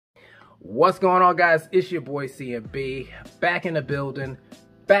What's going on, guys? It's your boy CMB, back in the building,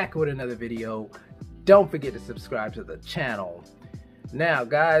 back with another video. Don't forget to subscribe to the channel. Now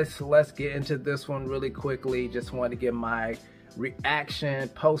guys, let's get into this one really quickly. Just want to give my reaction,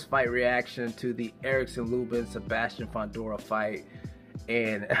 post-fight reaction to the Erickson Lubin Sebastian Fundora fight.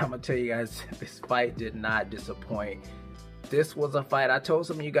 And I'm gonna tell you guys, this fight did not disappoint. This was a fight, I told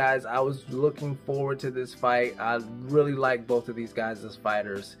some of you guys I was looking forward to this fight. I really like both of these guys as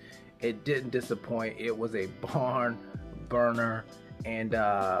fighters. It didn't disappoint. It was a barn burner and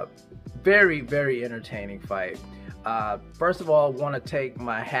very, very entertaining fight. First of all, I want to take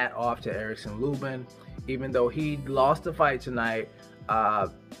my hat off to Erickson Lubin. Even though he lost the fight tonight,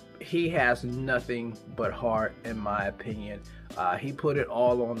 he has nothing but heart, in my opinion. He put it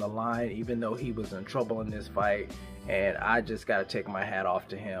all on the line, even though he was in trouble in this fight, and I just got to take my hat off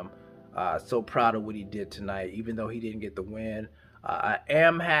to him. So proud of what he did tonight, even though he didn't get the win. I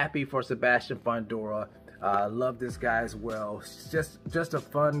am happy for Sebastian Fundora. Love this guy as well. Just a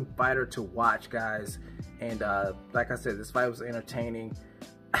fun fighter to watch, guys. And like I said, this fight was entertaining.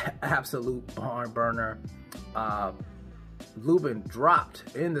 Absolute barn burner. Lubin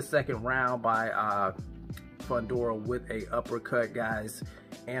dropped in the second round by Fundora with a uppercut, guys.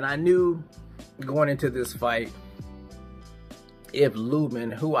 And I knew going into this fight, if Lubin,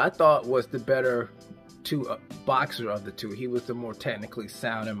 who I thought was the better boxer of the two, he was the more technically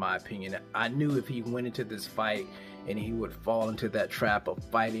sound in my opinion. I knew if he went into this fight and he would fall into that trap of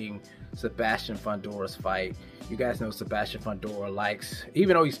fighting Sebastian Fundora's fight. You guys know Sebastian Fundora likes,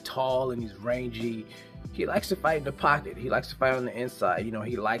 even though he's tall and he's rangy, he likes to fight in the pocket. He likes to fight on the inside. You know,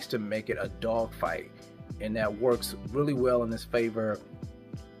 he likes to make it a dog fight, and that works really well in his favor.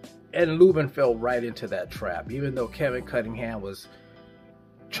 And Lubin fell right into that trap, even though Kevin Cunningham was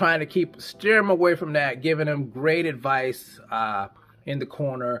trying to steer him away from that, giving him great advice in the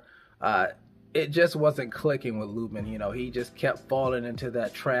corner. It just wasn't clicking with Lubin. You know, he just kept falling into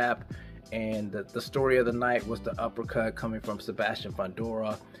that trap. And the story of the night was the uppercut coming from Sebastian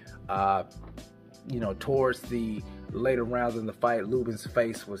Fundora. You know, towards the later rounds in the fight, Lubin's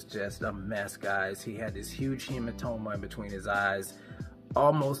face was just a mess, guys. He had this huge hematoma in between his eyes,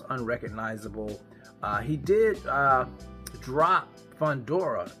 almost unrecognizable. He did drop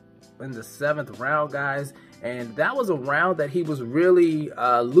Fundora in the 7th round, guys, and that was a round that he was really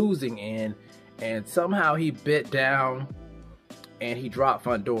losing in, and somehow he bit down and he dropped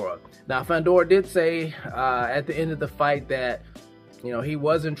Fundora. Now Fundora did say at the end of the fight that, you know, he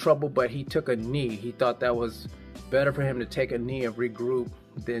was in trouble, but he took a knee. He thought that was better for him to take a knee and regroup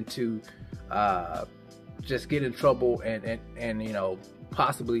than to just get in trouble and you know,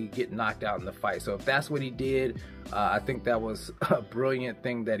 possibly get knocked out in the fight. So if that's what he did, I think that was a brilliant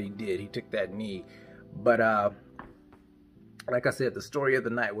thing that he did. He took that knee. But like I said, the story of the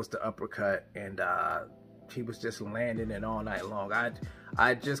night was the uppercut, and he was just landing it all night long.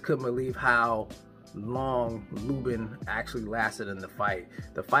 I just couldn't believe how long Lubin actually lasted in the fight.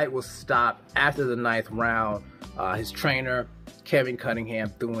 The fight was stopped after the 9th round. His trainer, Kevin Cunningham,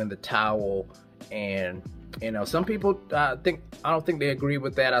 threw in the towel, and you know, some people I don't think they agree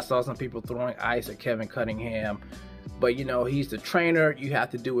with that. I saw some people throwing ice at Kevin Cunningham, but you know, he's the trainer. You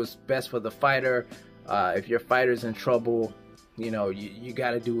have to do what's best for the fighter. If your fighter's in trouble, you know, you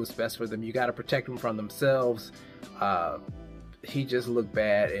got to do what's best for them. You got to protect them from themselves. He just looked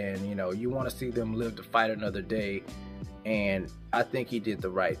bad, and you know, you want to see them live to fight another day, and I think he did the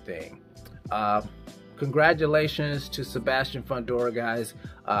right thing. Congratulations to Sebastian Fundora, guys.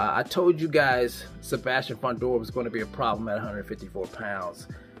 I told you guys Sebastian Fundora was going to be a problem at 154 pounds.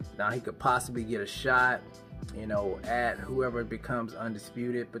 Now he could possibly get a shot, you know, at whoever becomes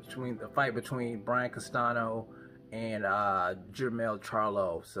undisputed between the fight between Brian Castano and Jermell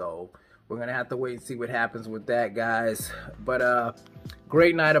Charlo. So we're gonna have to wait and see what happens with that, guys. But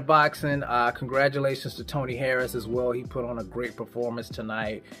great night of boxing. Congratulations to Tony Harris as well. He put on a great performance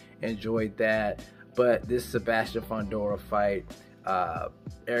tonight. Enjoyed that. But this Sebastian Fundora fight,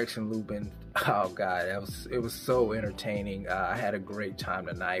 Erickson Lubin, oh god, it was so entertaining. I had a great time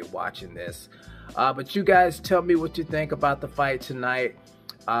tonight watching this. But you guys tell me what you think about the fight tonight.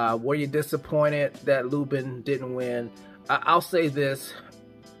 Were you disappointed that Lubin didn't win? I'll say this.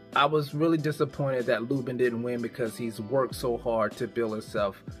 I was really disappointed that Lubin didn't win because he's worked so hard to build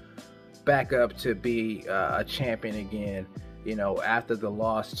himself back up to be a champion again, you know, after the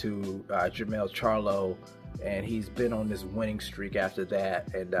loss to Jermell Charlo, and he's been on this winning streak after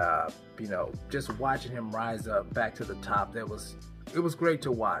that. And you know, just watching him rise up back to the top, it was great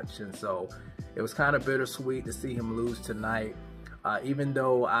to watch. And so it was kind of bittersweet to see him lose tonight, even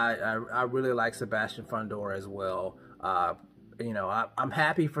though I really like Sebastian Fundora as well. You know, I'm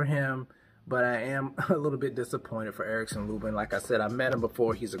happy for him, but I am a little bit disappointed for Erickson Lubin. Like I said, I met him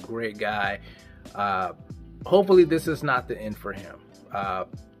before. He's a great guy. Hopefully this is not the end for him.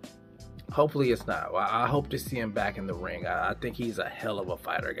 Hopefully it's not. I hope to see him back in the ring. I think he's a hell of a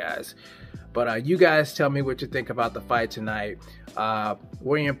fighter, guys. But you guys tell me what you think about the fight tonight.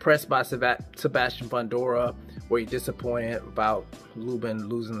 Were you impressed by Sebastian Fundora? Were you disappointed about Lubin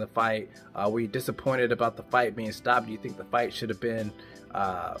losing the fight? Were you disappointed about the fight being stopped? Do you think the fight should have been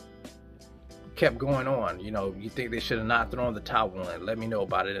kept going on? You know, you think they should have not thrown the towel in? Let me know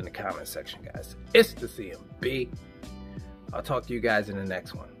about it in the comment section, guys. It's the CMB. I'll talk to you guys in the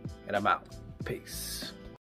next one. And I'm out. Peace.